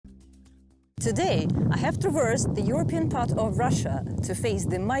Today, I have traversed the European part of Russia to face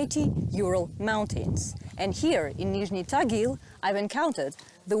the mighty Ural Mountains. And here in Nizhny Tagil, I've encountered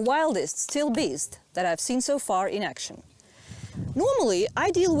the wildest steel beast that I've seen so far in action. Normally, I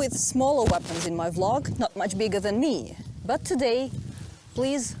deal with smaller weapons in my vlog, not much bigger than me. But today,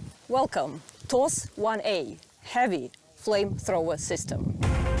 please welcome TOS 1A, heavy flamethrower system.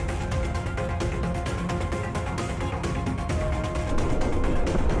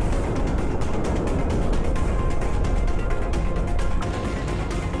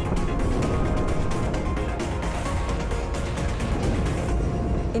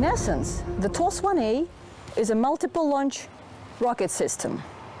 In essence, the TOS 1A is a multiple launch rocket system.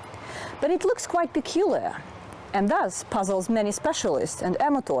 But it looks quite peculiar and thus puzzles many specialists and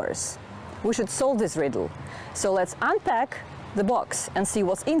amateurs. We should solve this riddle. So let's unpack the box and see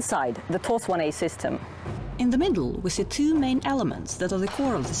what's inside the TOS 1A system. In the middle, we see two main elements that are the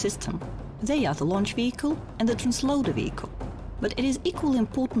core of the system. They are the launch vehicle and the transloader vehicle. But it is equally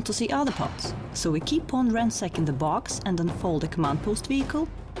important to see other parts, so we keep on ransacking the box and unfold a command post vehicle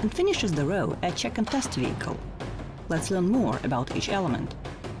and finishes the row a check and test vehicle. Let's learn more about each element.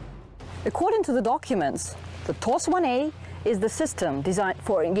 According to the documents, the TOS 1A is the system designed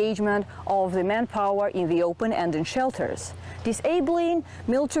for engagement of the manpower in the open and in shelters, disabling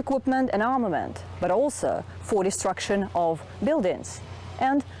military equipment and armament, but also for destruction of buildings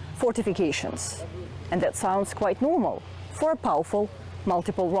and fortifications. And that sounds quite normal for a powerful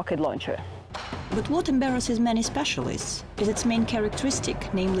multiple rocket launcher. But what embarrasses many specialists is its main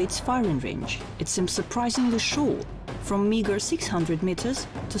characteristic, namely its firing range. It seems surprisingly short, from meager 600 meters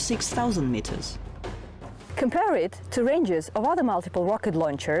to 6,000 meters. Compare it to ranges of other multiple rocket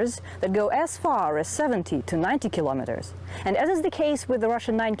launchers that go as far as 70 to 90 kilometers. And as is the case with the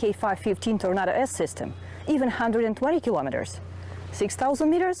Russian 9K515 Tornado S system, even 120 kilometers. 6,000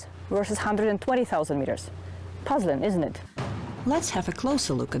 meters versus 120,000 meters. Puzzling, isn't it? Let's have a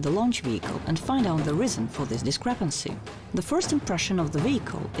closer look at the launch vehicle and find out the reason for this discrepancy. The first impression of the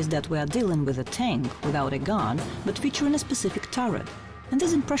vehicle is that we are dealing with a tank without a gun, but featuring a specific turret. And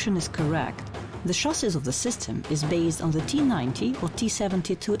this impression is correct. The chassis of the system is based on the T90 or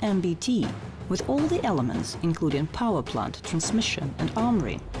T72 MBT, with all the elements, including power plant, transmission and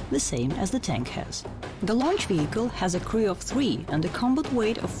armoring, the same as the tank has. The launch vehicle has a crew of 3 and a combat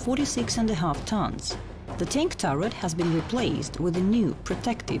weight of 46.5 tons. The tank turret has been replaced with a new,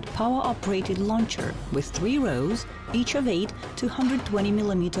 protected, power-operated launcher with 3 rows, each of 8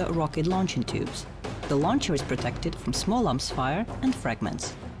 220mm rocket launching tubes. The launcher is protected from small arms fire and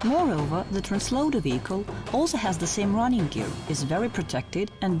fragments. Moreover, the transloader vehicle also has the same running gear, is very protected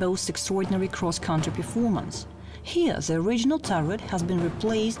and boasts extraordinary cross-country performance. Here, the original turret has been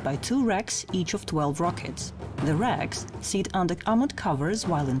replaced by 2 racks, each of 12 rockets. The racks sit under armored covers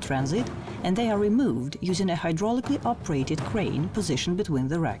while in transit, and they are removed using a hydraulically operated crane positioned between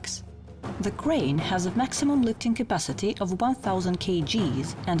the racks. The crane has a maximum lifting capacity of 1,000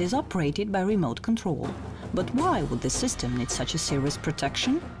 kgs and is operated by remote control. But why would the system need such a serious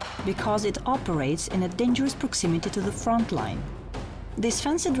protection? Because it operates in a dangerous proximity to the front line. This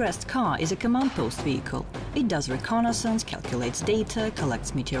fancy-dressed car is a command post vehicle. It does reconnaissance, calculates data,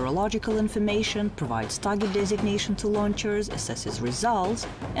 collects meteorological information, provides target designation to launchers, assesses results,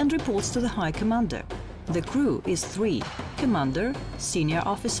 and reports to the High Commander. The crew is 3: commander, senior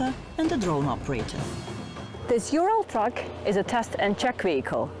officer, and a drone operator. This Ural truck is a test and check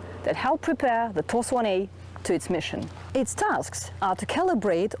vehicle that helped prepare the TOS 1A to its mission. Its tasks are to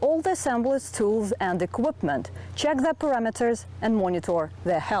calibrate all the assembly's tools and equipment, check their parameters and monitor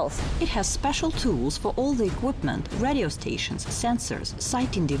their health. It has special tools for all the equipment, radio stations, sensors,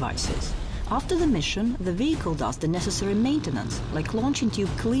 sighting devices. After the mission, the vehicle does the necessary maintenance, like launching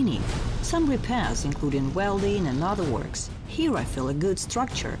tube cleaning, some repairs including welding and other works. Here I feel a good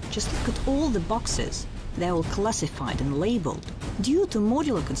structure, just look at all the boxes. They are all classified and labeled. Due to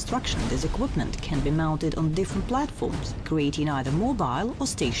modular construction, this equipment can be mounted on different platforms, creating either mobile or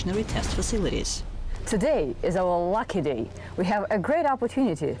stationary test facilities. Today is our lucky day. We have a great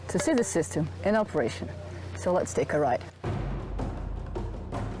opportunity to see the system in operation. So let's take a ride.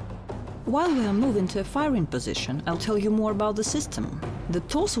 While we are moving to a firing position, I'll tell you more about the system. The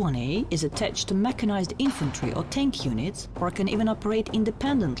TOS 1A is attached to mechanized infantry or tank units, or can even operate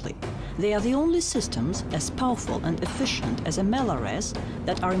independently. They are the only systems as powerful and efficient as MLRS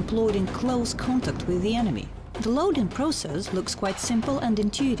that are employed in close contact with the enemy. The loading process looks quite simple and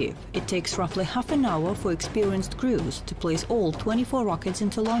intuitive. It takes roughly half an hour for experienced crews to place all 24 rockets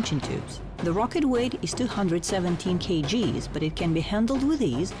into launching tubes. The rocket weight is 217 kgs, but it can be handled with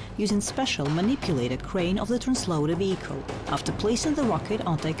ease using special manipulated crane of the transloader vehicle. After placing the rocket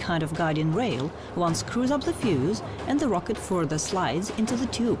onto a kind of guiding rail, one screws up the fuse and the rocket further slides into the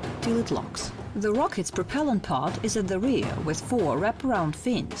tube till it locks. The rocket's propellant part is at the rear with 4 wraparound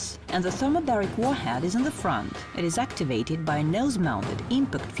fins, and the thermobaric warhead is in the front. It is activated by a nose-mounted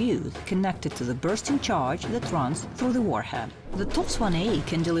impact fuse connected to the bursting charge that runs through the warhead. The TOS-1A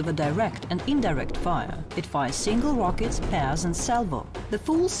can deliver direct and indirect fire. It fires single rockets, pairs and salvo. The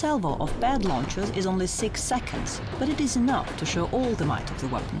full salvo of paired launchers is only 6 seconds, but it is enough to show all the might of the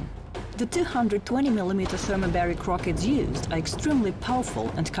weapon. The 220mm thermobaric rockets used are extremely powerful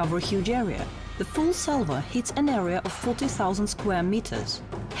and cover a huge area. The full salvo hits an area of 40,000 square meters.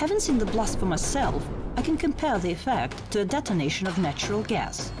 Having seen the blast for myself, I can compare the effect to a detonation of natural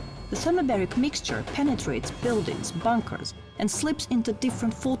gas. The thermobaric mixture penetrates buildings, bunkers, and slips into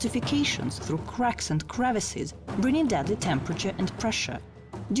different fortifications through cracks and crevices, bringing deadly temperature and pressure.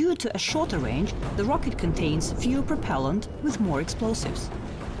 Due to a shorter range, the rocket contains fewer propellant with more explosives.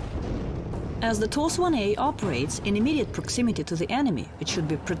 As the TOS-1A operates in immediate proximity to the enemy, it should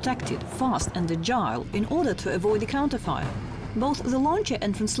be protected, fast and agile in order to avoid the counterfire. Both the launcher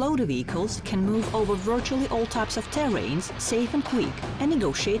and transloader vehicles can move over virtually all types of terrains safe and quick and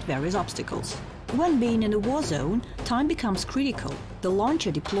negotiate various obstacles. When being in a war zone, time becomes critical. The launcher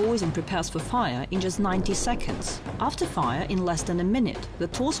deploys and prepares for fire in just 90 seconds. After fire, in less than a minute, the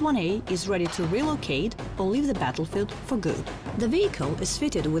TOS-1A is ready to relocate or leave the battlefield for good. The vehicle is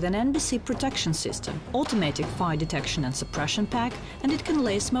fitted with an NBC protection system, automatic fire detection and suppression pack, and it can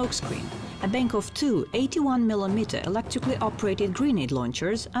lay a smokescreen. A bank of 2 81mm electrically operated grenade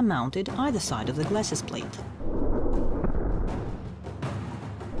launchers are mounted either side of the glacis plate.